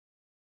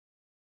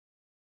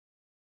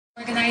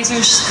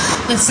Organisers,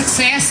 the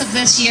success of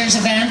this year's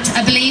event.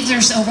 I believe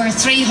there's over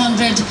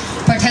 300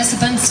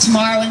 participants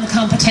tomorrow in the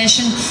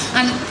competition,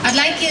 and I'd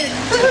like you...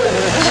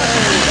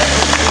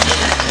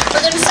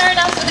 We're going to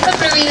start off with a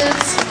couple of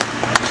reels.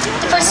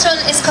 The first one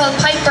is called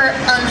Piper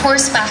on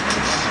Horseback,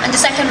 and the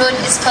second one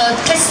is called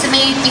Kiss the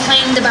Maid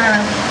Behind the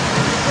Barrel.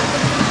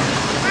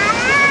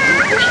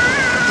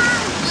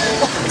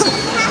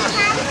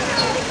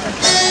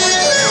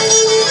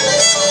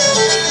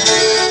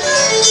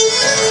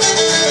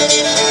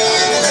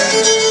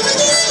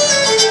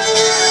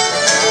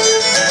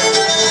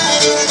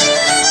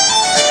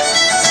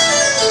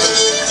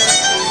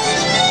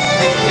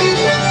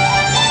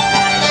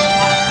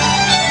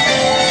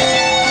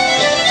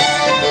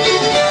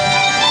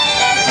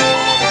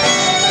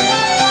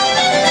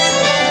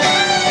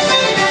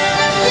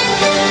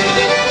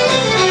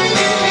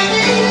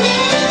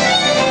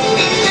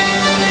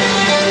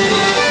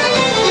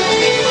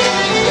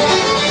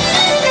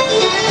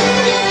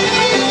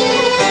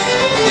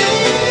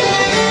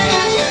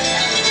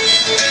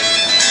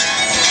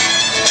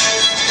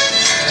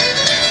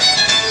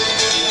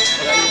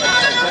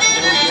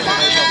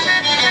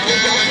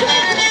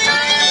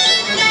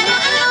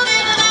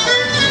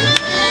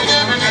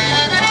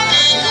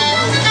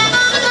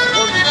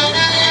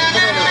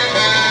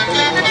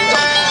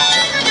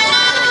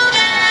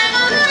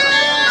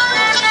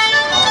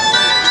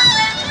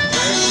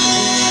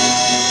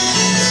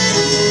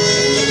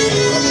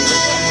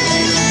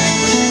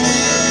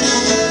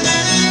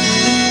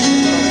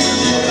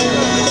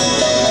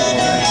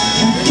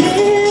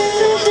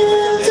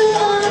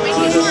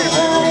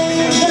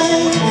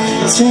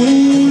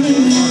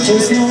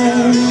 Just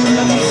now,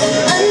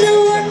 and the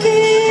work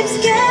keeps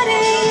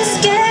getting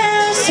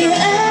scarcer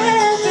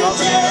every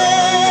day.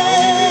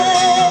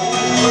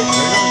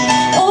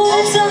 Oh,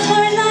 it's a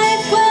hard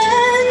life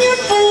when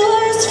you're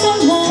forced from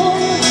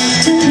home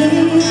to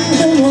leave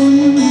the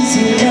ones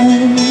you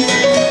love.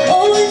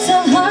 Oh, it's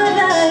a hard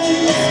life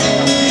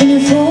when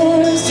you're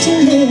forced to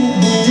live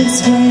this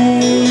way.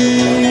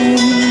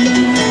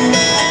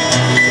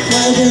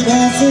 While the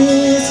grass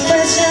is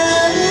fresh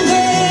and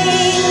green,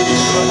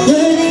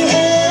 where the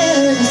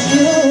air is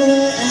pure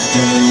and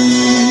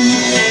clean,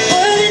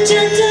 where the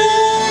gentle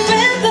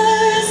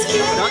rivers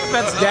keep...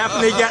 That's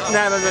definitely getting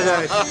out of the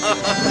day.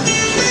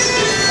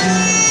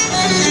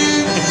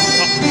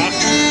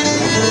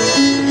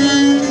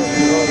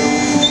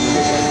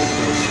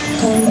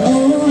 Come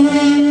over.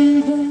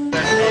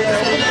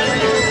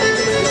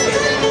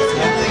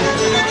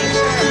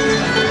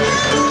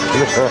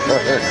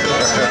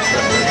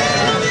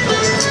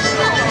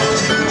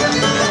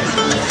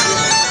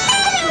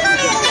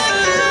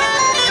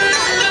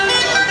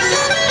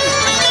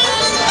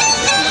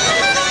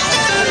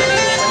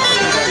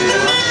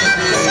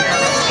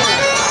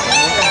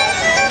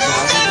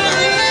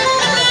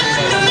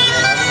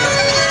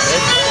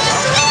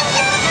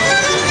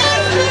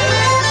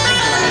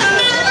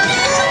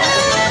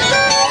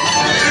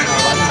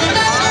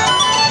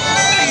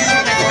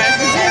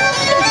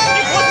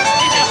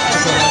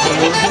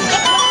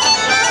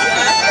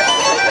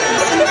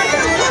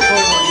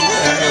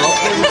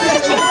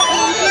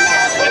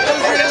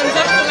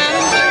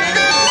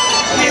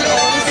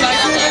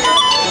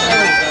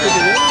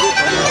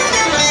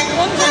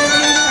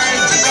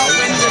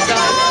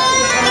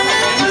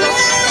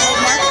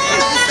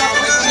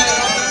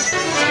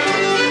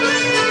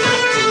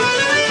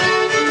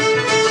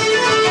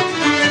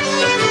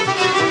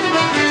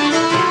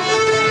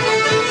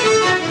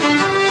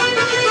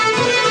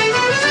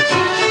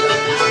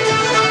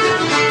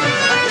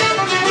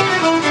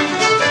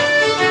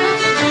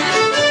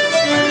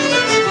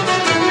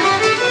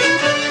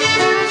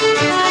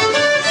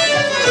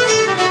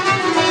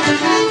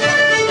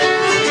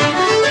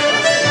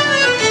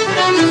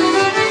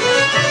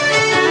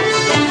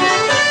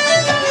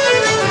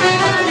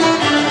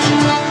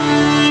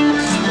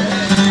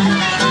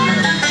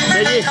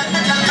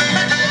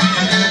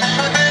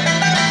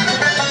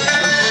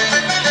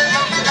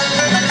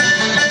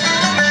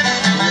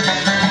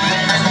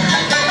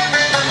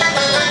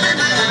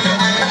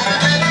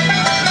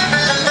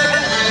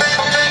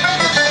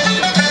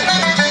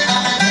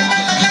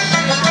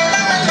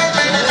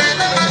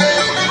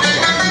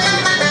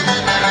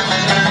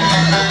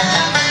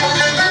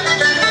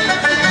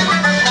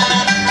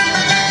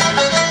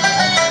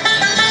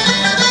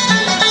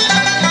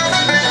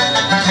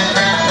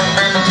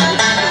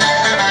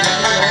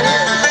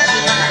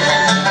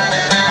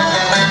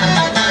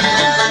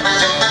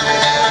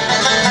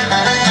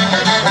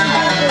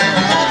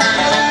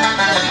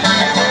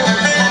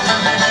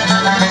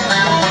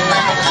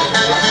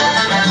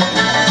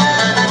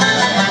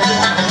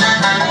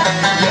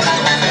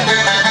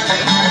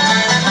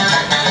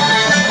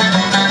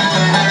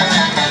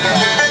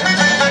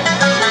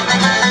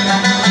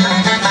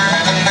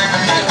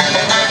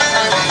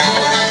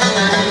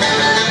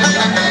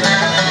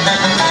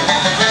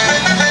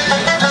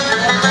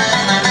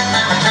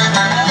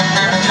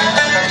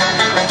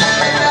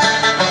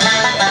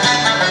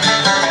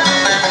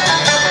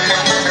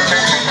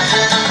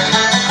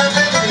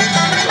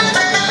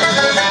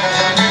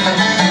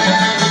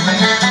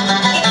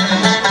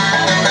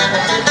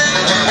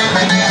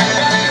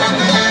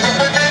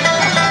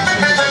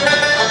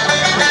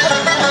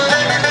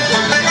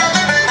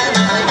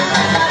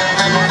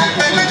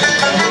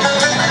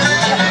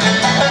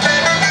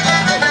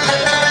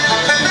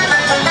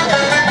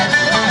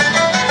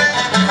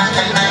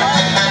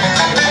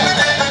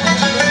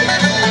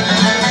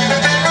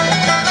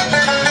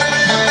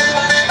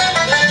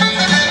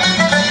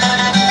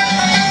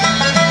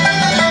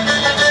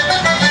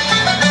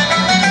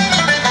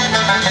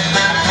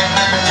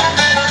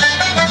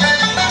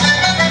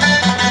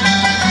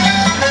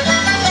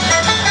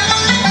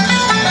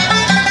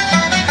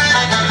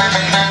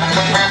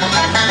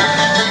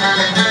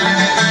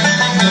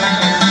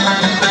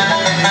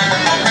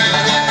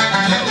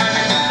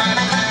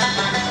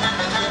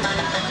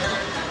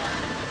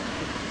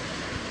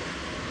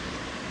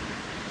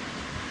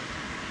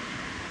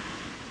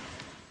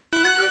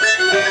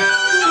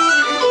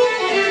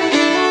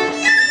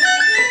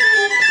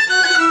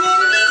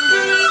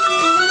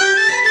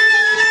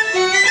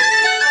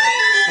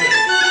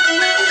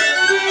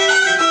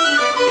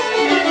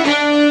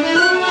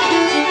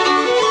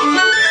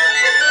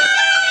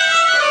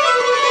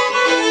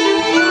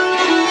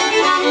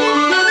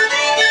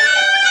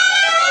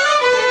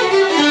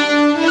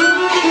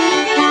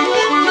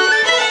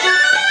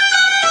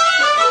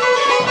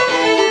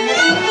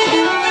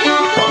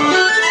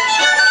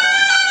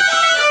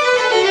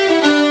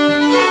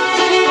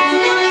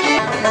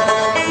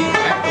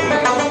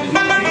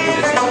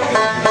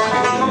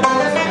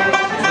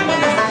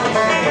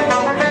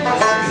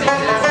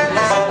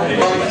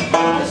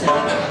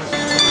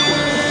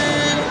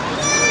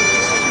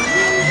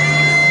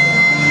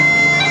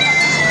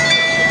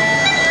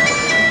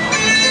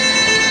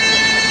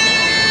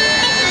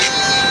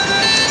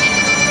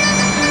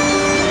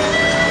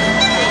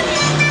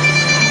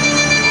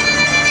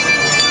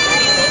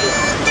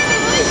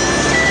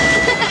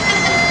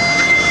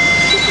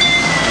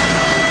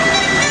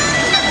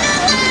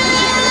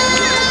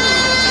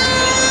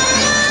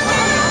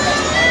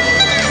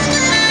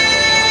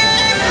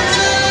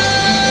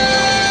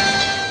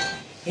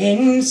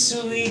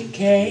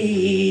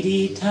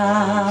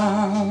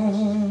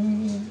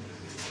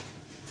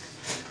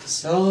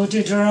 So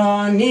to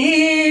draw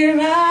near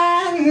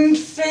and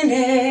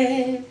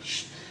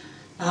finish,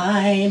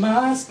 I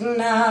must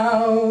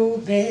now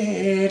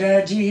bid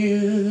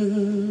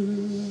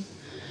adieu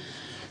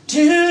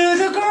to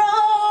the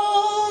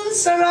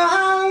groves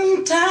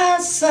around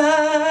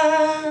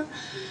Tessa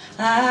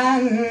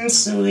and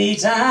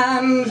sweet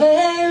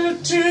Anvil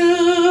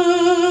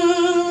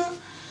too.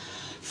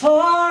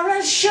 For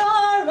as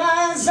sure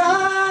as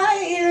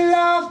I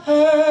love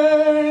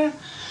her,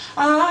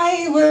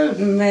 I will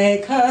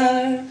make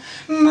her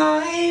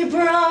my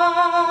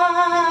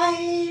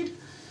bride,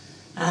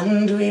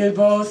 and we'll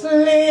both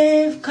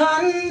live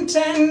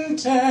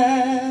contented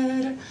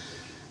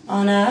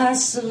on a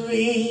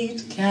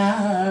sweet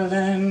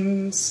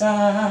Callan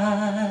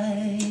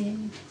side.